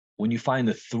When you find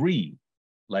the three,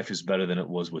 life is better than it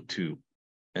was with two.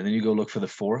 And then you go look for the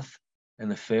fourth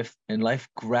and the fifth, and life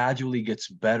gradually gets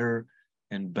better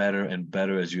and better and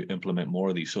better as you implement more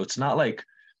of these. So it's not like,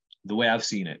 the way I've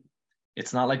seen it,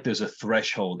 it's not like there's a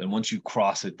threshold and once you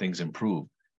cross it, things improve.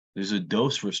 There's a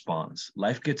dose response.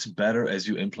 Life gets better as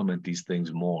you implement these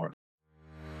things more.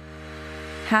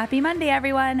 Happy Monday,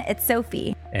 everyone. It's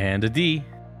Sophie. And Adi.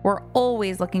 We're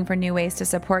always looking for new ways to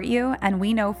support you, and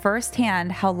we know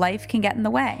firsthand how life can get in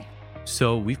the way.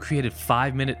 So we've created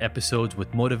 5-minute episodes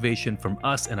with motivation from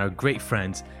us and our great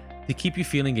friends to keep you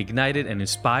feeling ignited and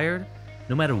inspired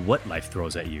no matter what life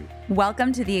throws at you.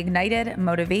 Welcome to the Ignited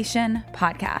Motivation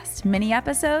Podcast. Mini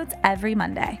episodes every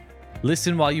Monday.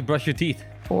 Listen while you brush your teeth.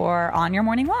 Or on your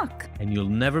morning walk. And you'll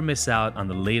never miss out on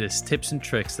the latest tips and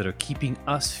tricks that are keeping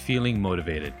us feeling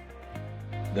motivated.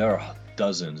 There are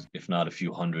dozens, if not a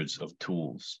few hundreds of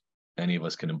tools any of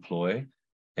us can employ.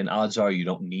 And odds are you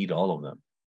don't need all of them.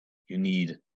 You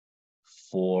need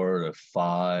 4 to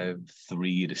 5,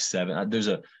 3 to 7. There's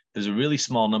a really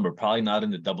small number, probably not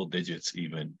in the double digits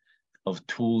even, of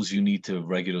tools you need to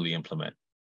regularly implement.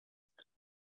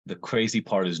 The crazy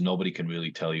part is nobody can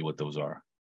really tell you what those are,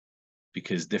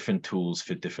 because different tools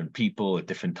fit different people at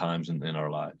different times in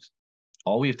our lives.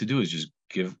 All we have to do is just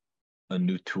give a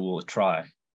new tool a try.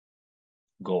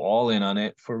 Go all in on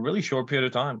it for a really short period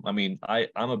of time. I mean,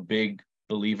 I'm a big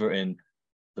believer in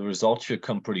the results should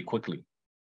come pretty quickly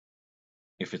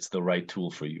if it's the right tool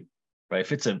for you, right?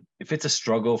 If it's a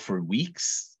struggle for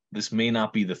weeks, this may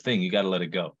not be the thing. You got to let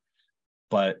it go.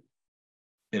 But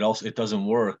it doesn't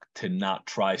work to not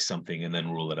try something and then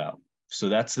rule it out. So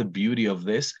that's the beauty of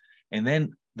this. And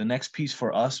then the next piece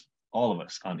for us, all of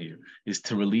us on here, is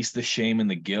to release the shame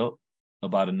and the guilt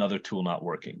about another tool not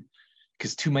working.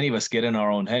 Because too many of us get in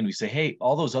our own head and we say, hey,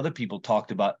 all those other people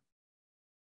talked about,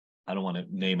 I don't want to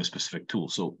name a specific tool.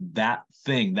 So that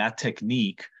thing, that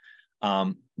technique,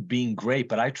 being great,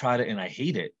 but I tried it and I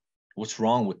hate it. What's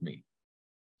wrong with me?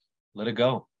 Let it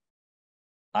go.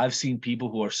 I've seen people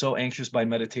who are so anxious by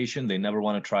meditation, they never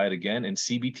want to try it again. And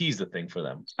CBT is the thing for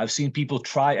them. I've seen people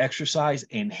try exercise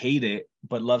and hate it,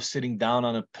 but love sitting down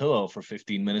on a pillow for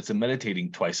 15 minutes and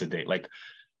meditating twice a day. Like,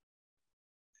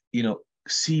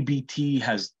 CBT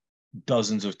has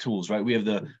dozens of tools, right? We have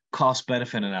the cost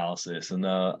benefit analysis and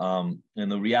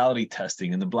the reality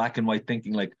testing and the black and white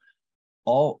thinking. Like,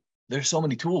 there's so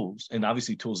many tools, and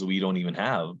obviously tools that we don't even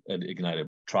have at Ignited.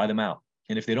 Try them out.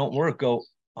 And if they don't work, go,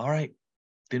 all right,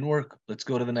 didn't work. Let's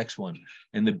go to the next one.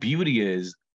 And the beauty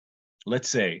is, let's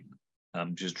say,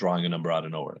 I'm just drawing a number out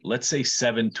of nowhere. Let's say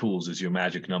 7 tools is your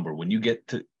magic number. When you get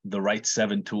to the right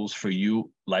 7 tools for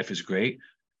you, life is great.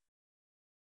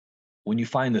 When you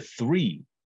find the 3,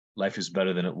 life is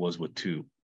better than it was with 2.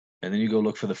 And then you go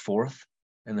look for the 4th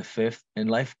and the 5th, and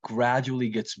life gradually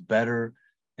gets better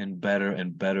and better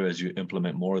and better as you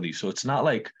implement more of these. So it's not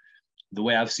like, the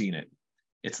way I've seen it,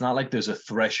 it's not like there's a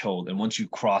threshold and once you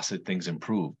cross it, things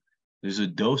improve. There's a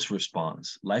dose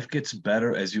response. Life gets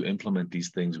better as you implement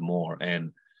these things more.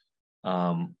 And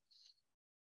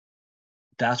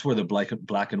that's where the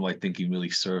black and white thinking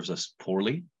really serves us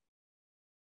poorly.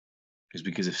 Is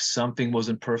because if something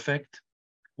wasn't perfect,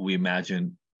 we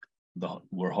imagine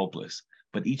we're hopeless.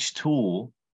 But each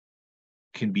tool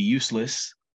can be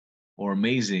useless or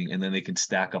amazing, and then they can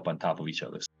stack up on top of each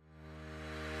other.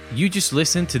 You just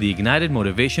listened to the Ignited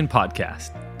Motivation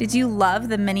Podcast. Did you love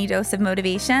the mini dose of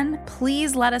motivation?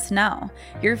 Please let us know.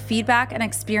 Your feedback and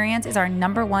experience is our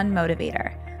 #1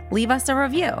 motivator. Leave us a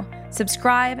review,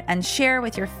 subscribe, and share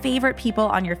with your favorite people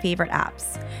on your favorite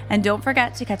apps. And don't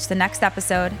forget to catch the next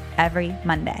episode every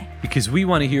Monday. Because we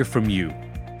want to hear from you.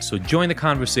 So join the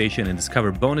conversation and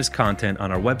discover bonus content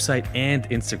on our website and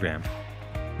Instagram.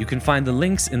 You can find the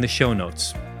links in the show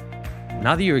notes.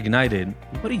 Now that you're ignited,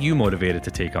 what are you motivated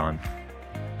to take on?